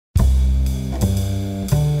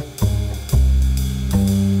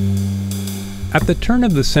At the turn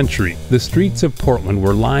of the century, the streets of Portland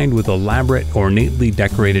were lined with elaborate, ornately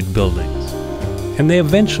decorated buildings. And they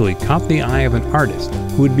eventually caught the eye of an artist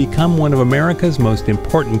who would become one of America's most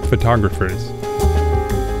important photographers.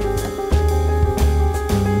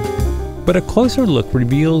 But a closer look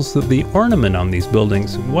reveals that the ornament on these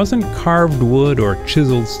buildings wasn't carved wood or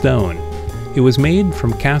chiseled stone. It was made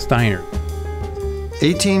from cast iron.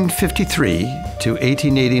 1853 to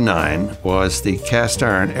 1889 was the cast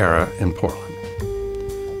iron era in Portland.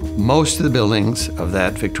 Most of the buildings of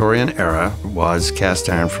that Victorian era was cast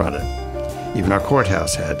iron fronted. Even our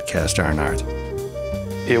courthouse had cast iron art.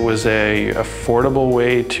 It was an affordable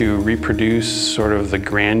way to reproduce sort of the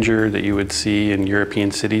grandeur that you would see in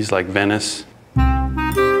European cities like Venice.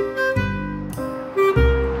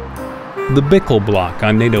 The Bickle Block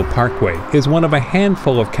on Nadeau Parkway is one of a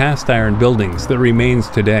handful of cast iron buildings that remains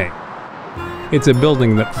today. It's a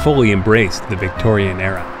building that fully embraced the Victorian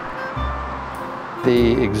era.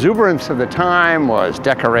 The exuberance of the time was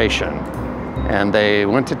decoration, and they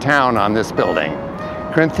went to town on this building.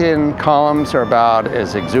 Corinthian columns are about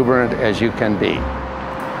as exuberant as you can be.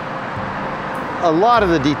 A lot of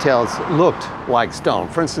the details looked like stone.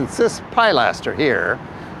 For instance, this pilaster here,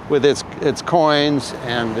 with its coins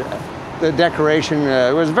and the decoration,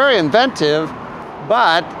 was very inventive,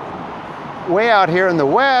 but way out here in the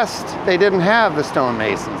West, they didn't have the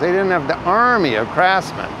stonemasons. They didn't have the army of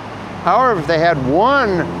craftsmen. However, if they had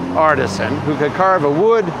one artisan who could carve a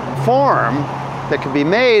wood form that could be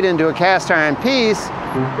made into a cast iron piece.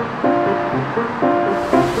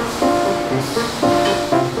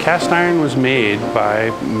 Cast iron was made by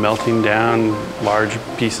melting down large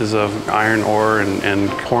pieces of iron ore and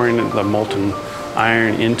pouring the molten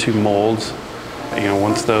iron into molds. You know,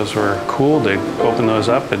 once those were cooled, they open those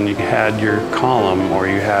up and you had your column or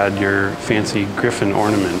you had your fancy griffin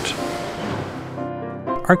ornament.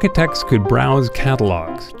 Architects could browse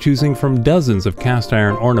catalogs, choosing from dozens of cast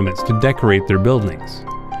iron ornaments to decorate their buildings.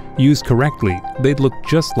 Used correctly, they'd look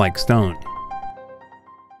just like stone.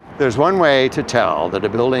 There's one way to tell that a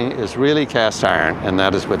building is really cast iron, and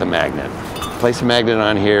that is with a magnet. Place a magnet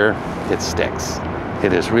on here, it sticks.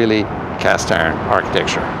 It is really cast iron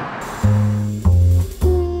architecture.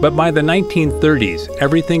 But by the 1930s,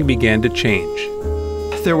 everything began to change.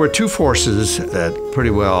 There were two forces that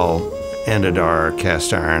pretty well ended our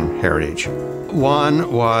cast iron heritage.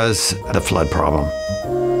 One was the flood problem.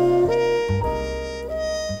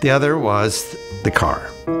 The other was the car.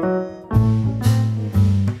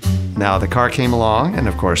 Now the car came along, and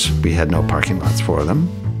of course we had no parking lots for them.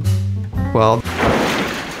 Well,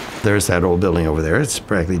 there's that old building over there. It's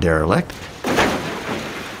practically derelict.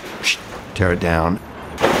 Tear it down.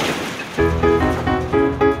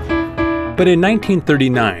 But in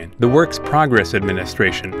 1939, the Works Progress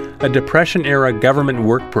Administration, a Depression-era government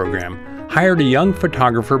work program, hired a young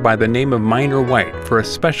photographer by the name of Minor White for a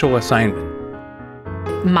special assignment.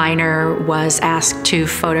 Minor was asked to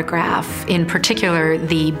photograph, in particular,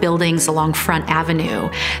 the buildings along Front Avenue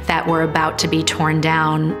that were about to be torn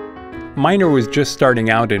down. Minor was just starting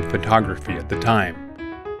out in photography at the time.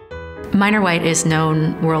 Minor White is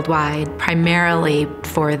known worldwide primarily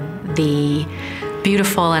for the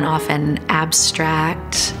beautiful and often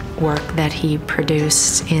abstract work that he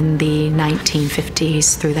produced in the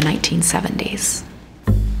 1950s through the 1970s.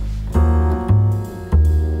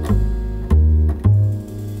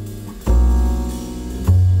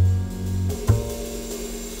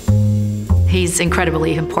 He's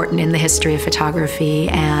incredibly important in the history of photography,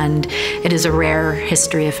 and it is a rare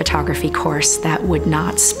history of photography course that would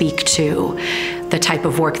not speak to the type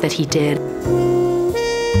of work that he did.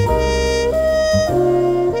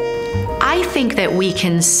 I think that we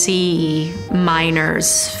can see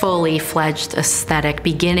Minor's fully fledged aesthetic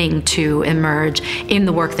beginning to emerge in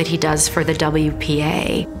the work that he does for the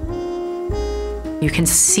WPA. You can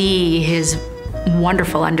see his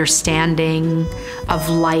wonderful understanding of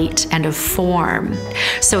light and of form.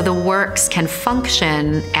 So the works can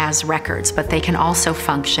function as records, but they can also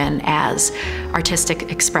function as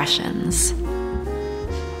artistic expressions.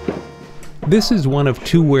 This is one of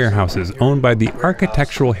two warehouses owned by the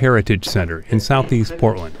Architectural Heritage Center in Southeast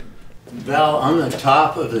Portland. Val, on the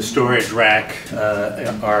top of the storage rack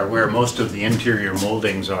are where most of the interior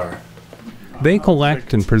moldings are. They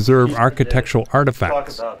collect and preserve architectural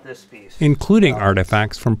artifacts, including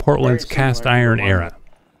artifacts from Portland's cast iron era.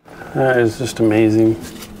 That is just amazing.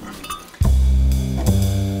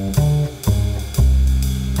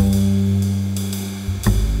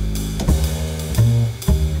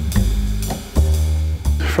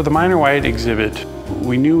 For the Minor White exhibit,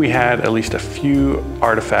 we knew we had at least a few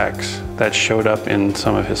artifacts that showed up in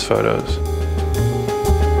some of his photos.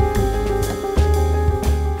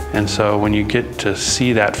 And so when you get to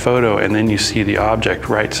see that photo and then you see the object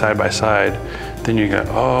right side by side, then you go,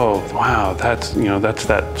 oh, wow, that's, you know, that's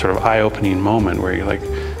that sort of eye-opening moment where you're like,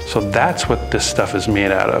 so that's what this stuff is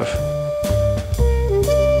made out of.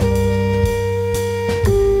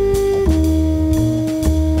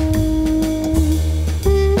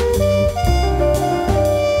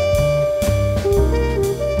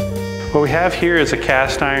 What we have here is a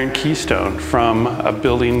cast iron keystone from a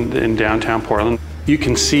building in downtown Portland. You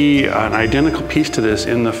can see an identical piece to this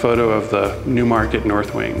in the photo of the Newmarket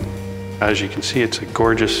North Wing. As you can see, it's a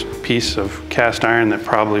gorgeous piece of cast iron that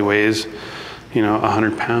probably weighs, you know,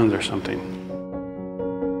 100 pounds or something.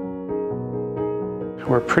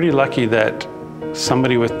 We're pretty lucky that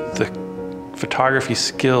somebody with the photography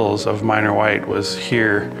skills of Minor White was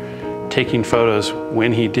here taking photos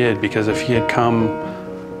when he did, because if he had come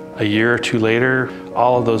a year or two later,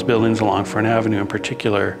 all of those buildings along Front Avenue in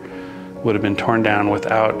particular would have been torn down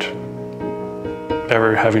without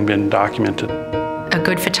ever having been documented. A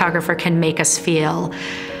good photographer can make us feel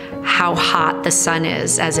how hot the sun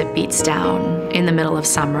is as it beats down in the middle of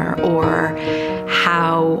summer, or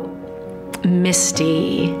how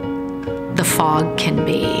misty the fog can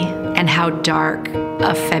be, and how dark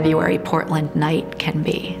a February Portland night can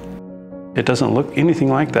be. It doesn't look anything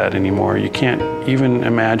like that anymore. You can't even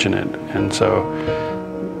imagine it. And so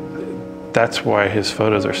that's why his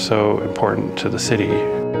photos are so important to the city.